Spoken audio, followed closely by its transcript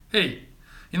Hey,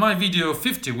 in my video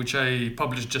 50, which I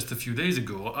published just a few days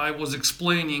ago, I was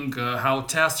explaining how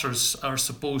testers are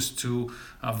supposed to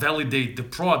validate the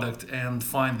product and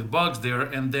find the bugs there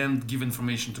and then give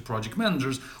information to project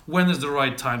managers when is the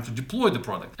right time to deploy the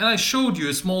product. And I showed you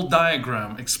a small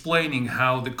diagram explaining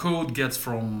how the code gets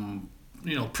from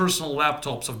personal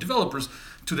laptops of developers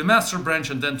to the master branch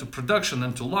and then to production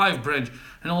and to live branch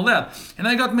and all that. And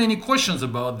I got many questions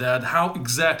about that. How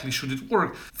exactly should it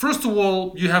work? First of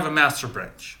all, you have a master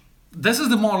branch. This is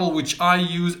the model which I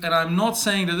use, and I'm not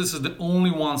saying that this is the only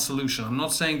one solution. I'm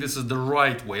not saying this is the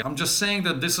right way. I'm just saying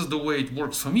that this is the way it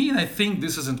works for me, and I think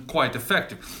this isn't quite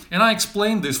effective. And I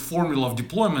explained this formula of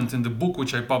deployment in the book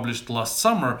which I published last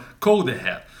summer, Code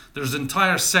Ahead. There's an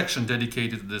entire section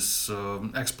dedicated to this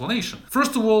explanation.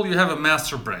 First of all, you have a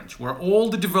master branch where all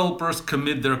the developers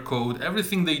commit their code.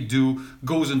 Everything they do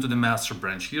goes into the master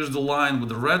branch. Here's the line with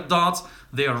the red dots.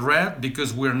 They are red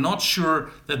because we're not sure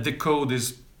that the code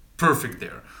is perfect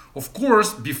there. Of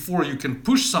course, before you can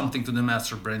push something to the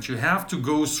master branch, you have to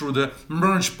go through the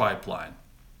merge pipeline.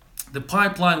 The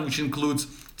pipeline which includes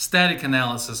static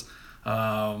analysis,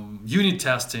 unit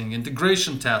testing,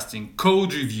 integration testing,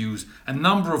 code reviews, a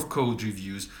number of code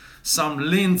reviews, some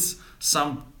lints,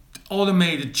 some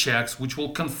automated checks which will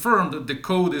confirm that the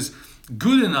code is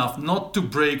good enough not to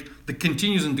break the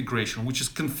continuous integration which is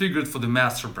configured for the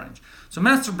master branch. So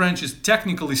master branch is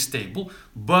technically stable,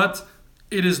 but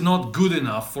it is not good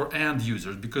enough for end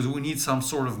users because we need some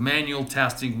sort of manual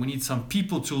testing. We need some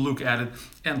people to look at it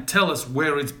and tell us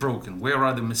where it's broken, where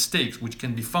are the mistakes, which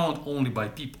can be found only by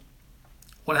people.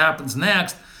 What happens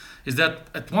next is that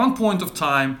at one point of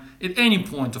time, at any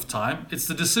point of time, it's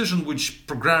the decision which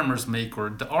programmers make or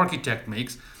the architect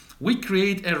makes. We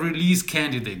create a release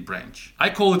candidate branch. I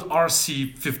call it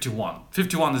RC51.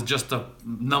 51 is just a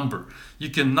number. You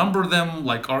can number them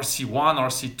like RC1,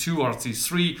 RC2,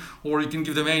 RC3, or you can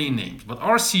give them any names. But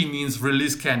RC means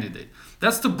release candidate.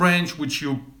 That's the branch which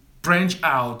you branch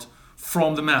out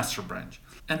from the master branch.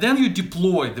 And then you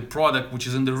deploy the product which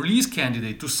is in the release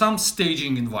candidate to some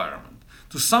staging environment,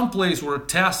 to some place where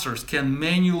testers can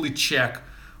manually check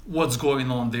what's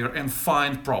going on there and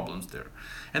find problems there.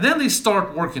 And then they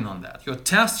start working on that. Your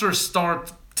testers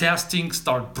start testing,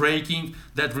 start breaking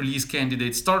that release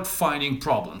candidate, start finding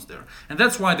problems there. And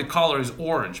that's why the color is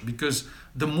orange, because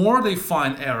the more they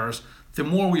find errors, the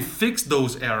more we fix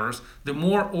those errors, the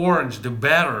more orange, the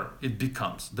better it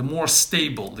becomes, the more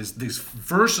stable this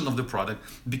version of the product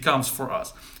becomes for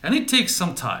us. And it takes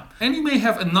some time. And you may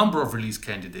have a number of release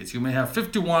candidates. You may have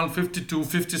 51, 52,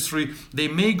 53. They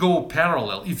may go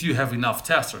parallel if you have enough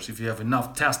testers, if you have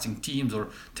enough testing teams or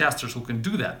testers who can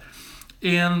do that.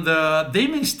 And they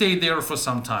may stay there for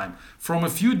some time, from a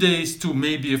few days to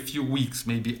maybe a few weeks,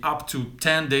 maybe up to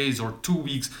 10 days or 2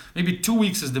 weeks. Maybe 2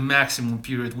 weeks is the maximum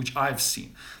period which I've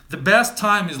seen. The best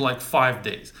time is like 5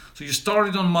 days. So you start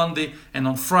it on Monday, and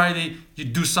on Friday you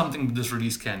do something with this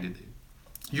release candidate.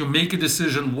 You make a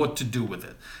decision what to do with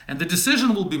it. And the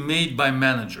decision will be made by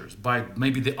managers, by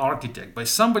maybe the architect, by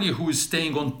somebody who is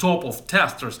staying on top of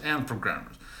testers and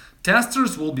programmers.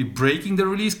 Testers will be breaking the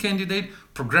release candidate,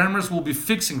 programmers will be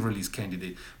fixing release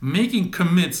candidate, making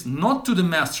commits not to the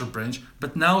master branch,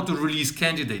 but now to release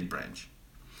candidate branch.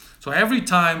 So every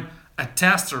time a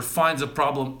tester finds a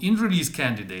problem in release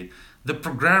candidate, the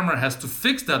programmer has to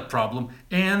fix that problem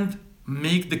and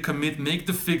make the commit, make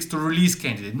the fix to release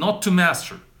candidate, not to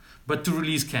master, but to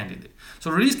release candidate. So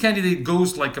release candidate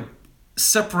goes like a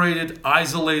separated,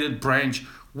 isolated branch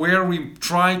where we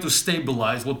try to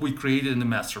stabilize what we created in the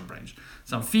master branch.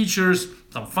 Some features,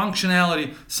 some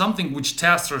functionality, something which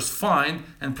testers find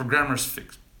and programmers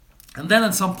fix. And then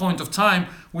at some point of time,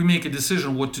 we make a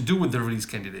decision what to do with the release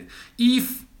candidate.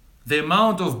 If the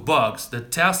amount of bugs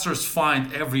that testers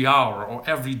find every hour or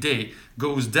every day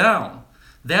goes down,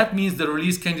 that means the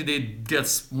release candidate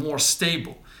gets more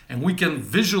stable. And we can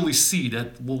visually see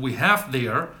that what we have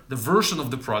there, the version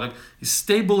of the product, is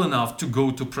stable enough to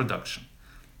go to production.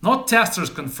 Not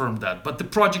testers confirm that, but the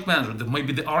project manager,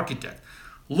 maybe the architect,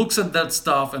 looks at that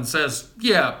stuff and says,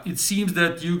 yeah, it seems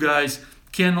that you guys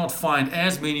cannot find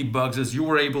as many bugs as you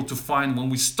were able to find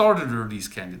when we started the release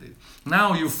candidate.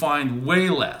 Now you find way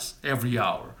less every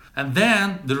hour. And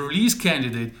then the release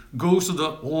candidate goes to the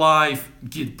live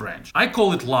Git branch. I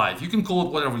call it live. You can call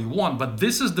it whatever you want, but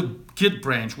this is the Git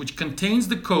branch which contains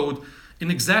the code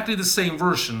in exactly the same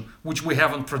version which we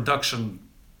have on production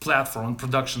platform, on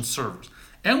production servers.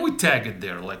 And we tag it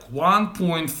there like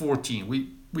 1.14.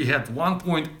 We had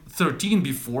 1.13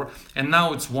 before, and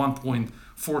now it's 1.14.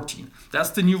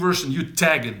 That's the new version. You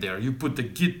tag it there. You put the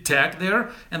Git tag there,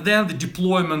 and then the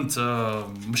deployment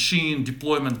machine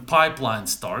deployment pipeline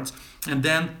starts. and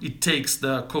then it takes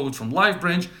the code from live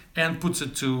branch and puts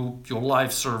it to your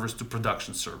live servers, to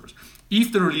production servers,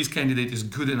 if the release candidate is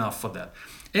good enough for that.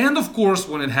 And of course,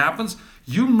 when it happens,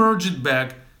 you merge it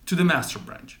back to the master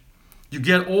branch. You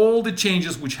get all the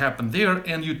changes which happen there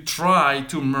and you try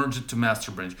to merge it to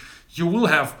master branch. You will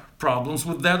have problems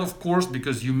with that, of course,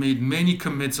 because you made many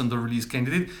commits on the release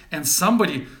candidate and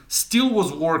somebody still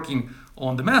was working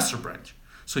on the master branch.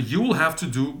 So you will have to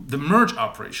do the merge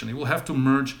operation. You will have to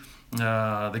merge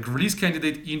the release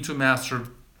candidate into master.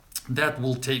 That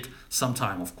will take some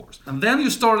time, of course. And then you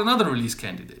start another release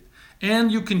candidate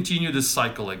and you continue this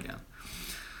cycle again.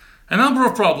 A number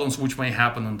of problems which may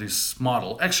happen on this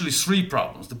model, actually 3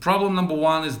 problems. The problem number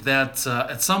 1 is that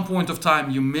at some point of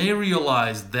time you may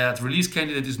realize that release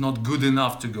candidate is not good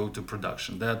enough to go to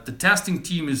production, that the testing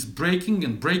team is breaking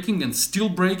and still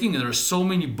breaking, and there are so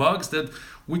many bugs that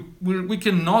we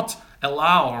cannot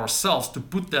allow ourselves to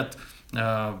put that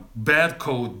bad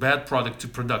code, bad product to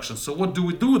production. So what do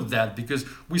we do with that? Because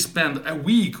we spend a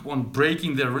week on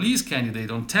breaking the release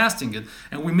candidate, on testing it,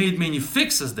 and we made many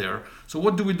fixes there. So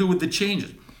what do we do with the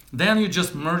changes? Then you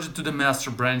just merge it to the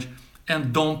master branch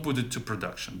and don't put it to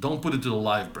production. Don't put it to the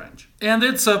live branch. And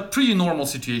it's a pretty normal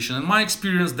situation. In my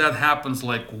experience, that happens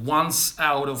like once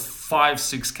out of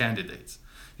 5-6 candidates.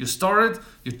 You start it,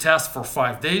 you test for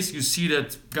 5 days, you see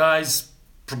that guys,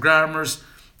 programmers,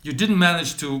 you didn't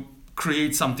manage to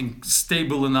create something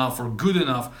stable enough or good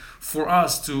enough for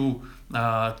us to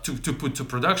put to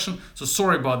production. So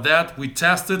sorry about that. We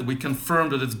tested, we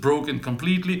confirmed that it's broken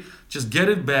completely. Just get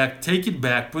it back, take it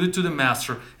back, put it to the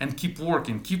master and keep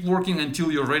working. Keep working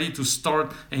until you're ready to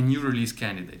start a new release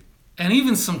candidate. And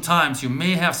even sometimes you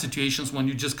may have situations when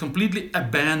you just completely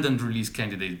abandoned release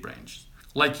candidate branches.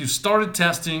 Like you started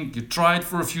testing, you tried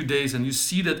for a few days and you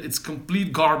see that it's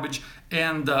complete garbage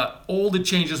and all the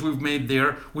changes we've made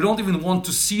there, we don't even want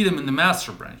to see them in the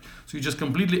master branch. So you just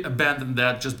completely abandon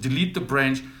that, just delete the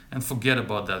branch and forget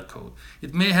about that code.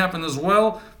 It may happen as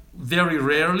well, very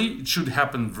rarely. It should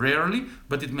happen rarely,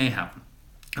 but it may happen.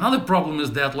 Another problem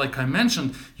is that, like I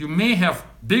mentioned, you may have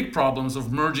big problems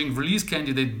of merging release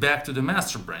candidate back to the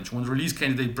master branch. When the release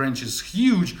candidate branch is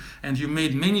huge and you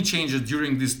made many changes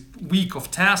during this week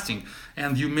of testing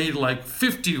and you made like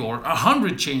 50 or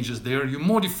 100 changes there, you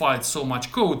modified so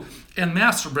much code and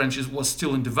master branches was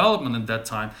still in development at that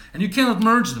time and you cannot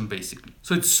merge them basically.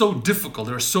 So it's so difficult.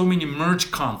 There are so many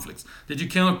merge conflicts that you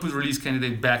cannot put release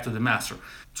candidate back to the master.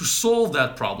 To solve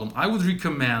that problem, I would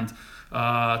recommend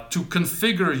to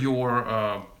configure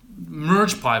your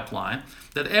merge pipeline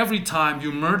that every time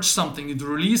you merge something into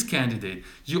release candidate,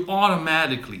 you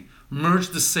automatically merge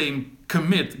the same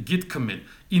commit, git commit,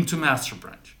 into master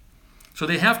branch. So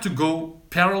they have to go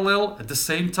parallel at the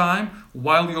same time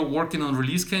while you're working on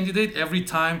release candidate. Every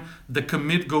time the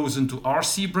commit goes into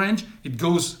RC branch, it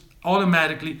goes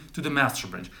automatically to the master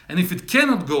branch. And if it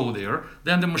cannot go there,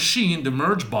 then the machine, the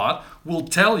merge bot, will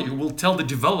tell the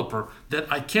developer that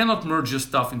I cannot merge your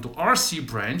stuff into RC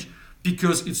branch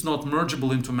because it's not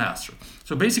mergeable into master.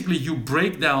 So basically you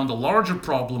break down the larger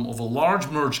problem of a large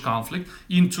merge conflict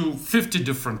into 50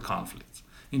 different conflicts,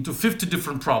 into 50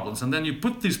 different problems. And then you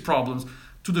put these problems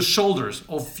to the shoulders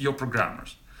of your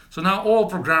programmers. So now all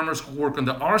programmers who work on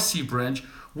the RC branch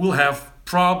will have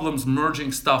problems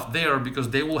merging stuff there because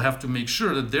they will have to make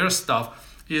sure that their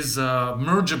stuff is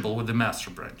mergeable with the master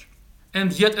branch.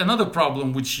 And yet another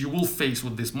problem which you will face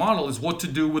with this model is what to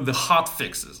do with the hot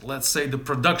fixes. Let's say the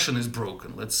production is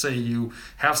broken. Let's say you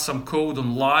have some code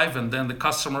on live and then the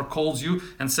customer calls you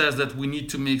and says that we need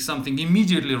to make something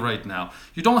immediately right now.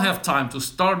 You don't have time to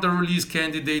start the release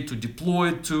candidate, to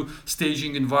deploy it to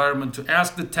staging environment, to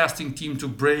ask the testing team to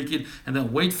break it and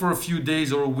then wait for a few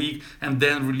days or a week and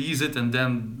then release it and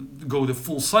then go the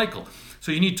full cycle.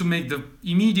 So you need to make the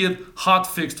immediate hot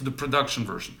fix to the production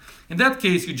version. In that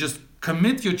case, you just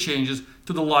commit your changes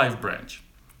to the live branch.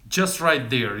 Just right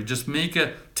there, you just make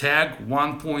a tag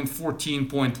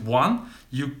 1.14.1,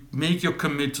 you make your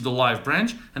commit to the live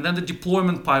branch, and then the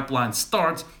deployment pipeline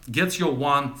starts, gets your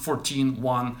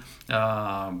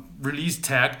 1.14.1 release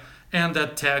tag, and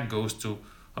that tag goes to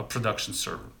a production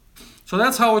server. So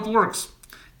that's how it works.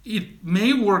 It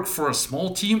may work for a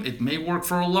small team, it may work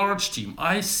for a large team.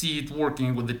 I see it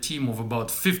working with a team of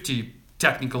about 50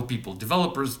 technical people,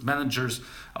 developers, managers,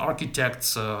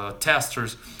 architects,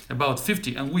 testers, about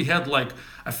 50. And we had like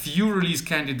a few release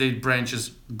candidate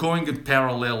branches going in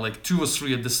parallel, like 2 or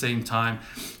 3 at the same time.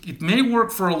 It may work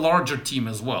for a larger team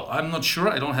as well. I'm not sure.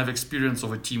 I don't have experience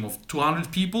of a team of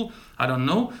 200 people. I don't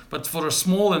know. But for a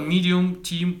small and medium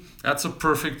team, that's a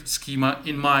perfect schema,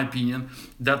 in my opinion.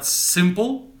 That's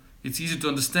simple. It's easy to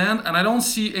understand, and I don't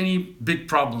see any big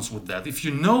problems with that. If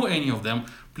you know any of them,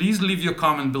 please leave your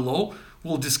comment below.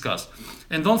 We'll discuss.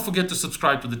 And don't forget to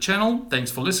subscribe to the channel.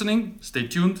 Thanks for listening. Stay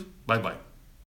tuned. Bye-bye.